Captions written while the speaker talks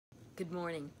Good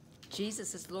morning.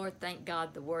 Jesus is Lord. Thank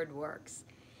God the Word works.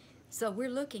 So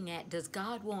we're looking at, does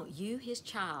God want you, His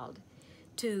child,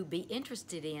 to be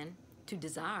interested in, to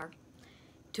desire,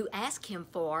 to ask Him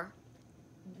for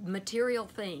material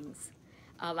things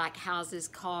like houses,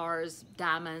 cars,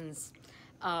 diamonds,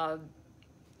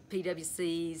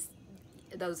 PWCs,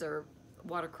 those are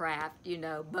watercraft,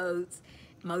 boats,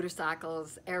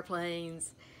 motorcycles,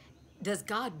 airplanes. Does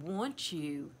God want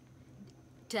you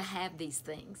to have these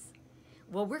things?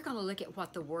 Well, we're going to look at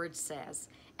what the Word says.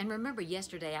 And remember,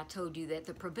 yesterday I told you that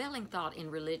the prevailing thought in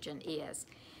religion is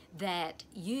that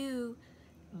you,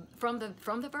 from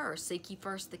the verse, seek ye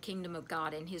first the kingdom of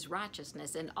God and His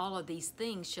righteousness, and all of these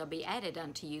things shall be added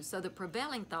unto you. So the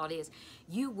prevailing thought is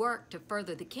you work to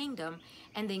further the kingdom,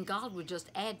 and then God will just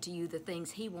add to you the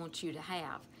things He wants you to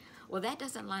have. Well, that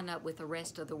doesn't line up with the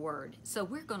rest of the Word. So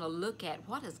we're going to look at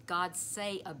what does God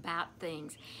say about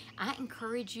things. I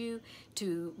encourage you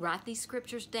to write these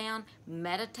scriptures down,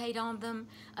 meditate on them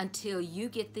until you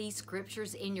get these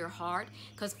scriptures in your heart,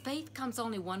 because faith comes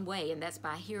only one way, and that's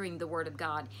by hearing the Word of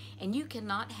God. And you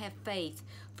cannot have faith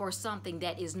for something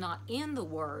that is not in the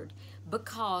Word,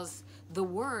 because the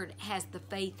Word has the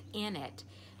faith in it.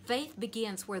 Faith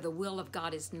begins where the will of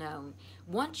God is known.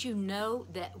 Once you know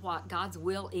that what God's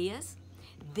will is,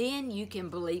 then you can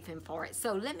believe Him for it.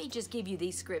 So let me just give you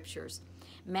these scriptures.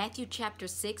 Matthew chapter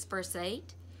 6, verse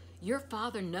 8, your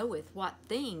Father knoweth what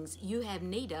things you have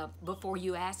need of before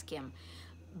you ask Him.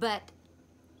 But,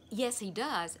 yes, He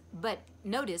does, but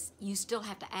notice you still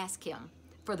have to ask Him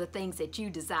for the things that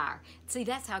you desire. See,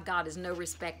 that's how God is no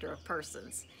respecter of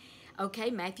persons.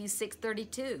 Okay, Matthew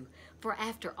 6:32, for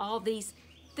after all these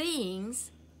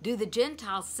things do the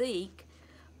Gentiles seek,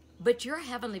 but your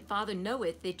heavenly Father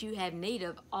knoweth that you have need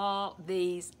of all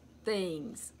these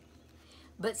things.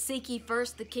 But seek ye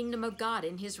first the kingdom of God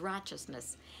and His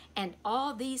righteousness, and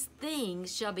all these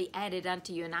things shall be added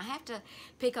unto you. And I have to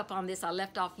pick up on this. I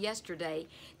left off yesterday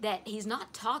that He's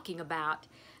not talking about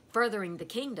furthering the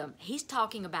kingdom. He's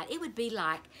talking about, it would be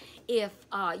like if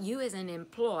you as an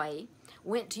employee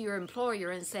went to your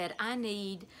employer and said, I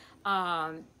need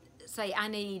say I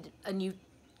need a new,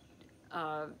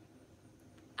 I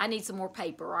need some more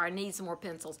paper, or I need some more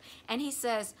pencils. And he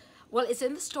says, well, it's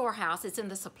in the storehouse, it's in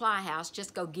the supply house,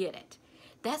 just go get it.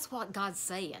 That's what God's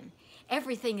saying.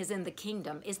 Everything is in the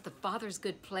kingdom. It's the Father's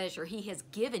good pleasure. He has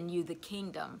given you the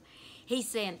kingdom. He's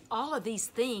saying all of these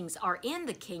things are in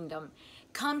the kingdom.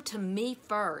 Come to me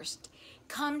first.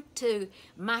 Come to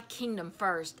my kingdom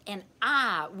first, and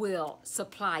I will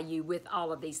supply you with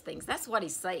all of these things. That's what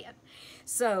He's saying.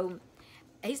 So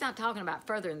He's not talking about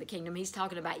furthering the kingdom. He's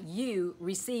talking about you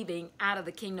receiving out of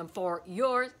the kingdom for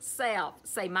yourself.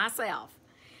 Say, myself.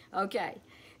 Okay.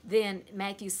 Then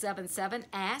Matthew 7:7,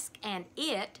 ask, and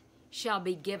it shall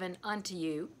be given unto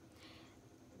you.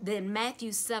 Then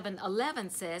Matthew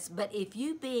 7:11 says, but if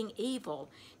you being evil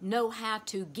know how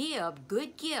to give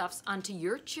good gifts unto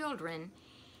your children,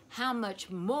 how much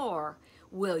more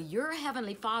will your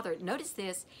heavenly Father, notice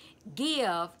this,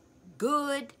 give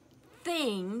good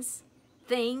things,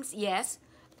 yes,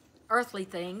 earthly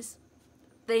things,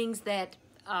 things that,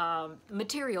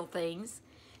 material things,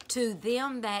 to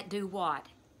them that do what?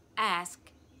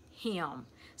 Ask Him.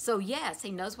 So yes,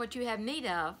 He knows what you have need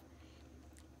of.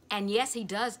 And yes, He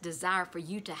does desire for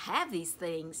you to have these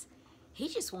things. He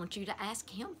just wants you to ask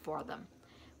Him for them.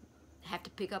 Have to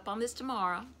pick up on this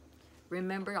tomorrow.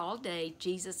 Remember all day,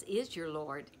 Jesus is your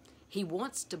Lord. He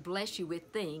wants to bless you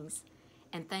with things.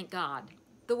 And thank God,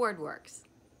 the Word works.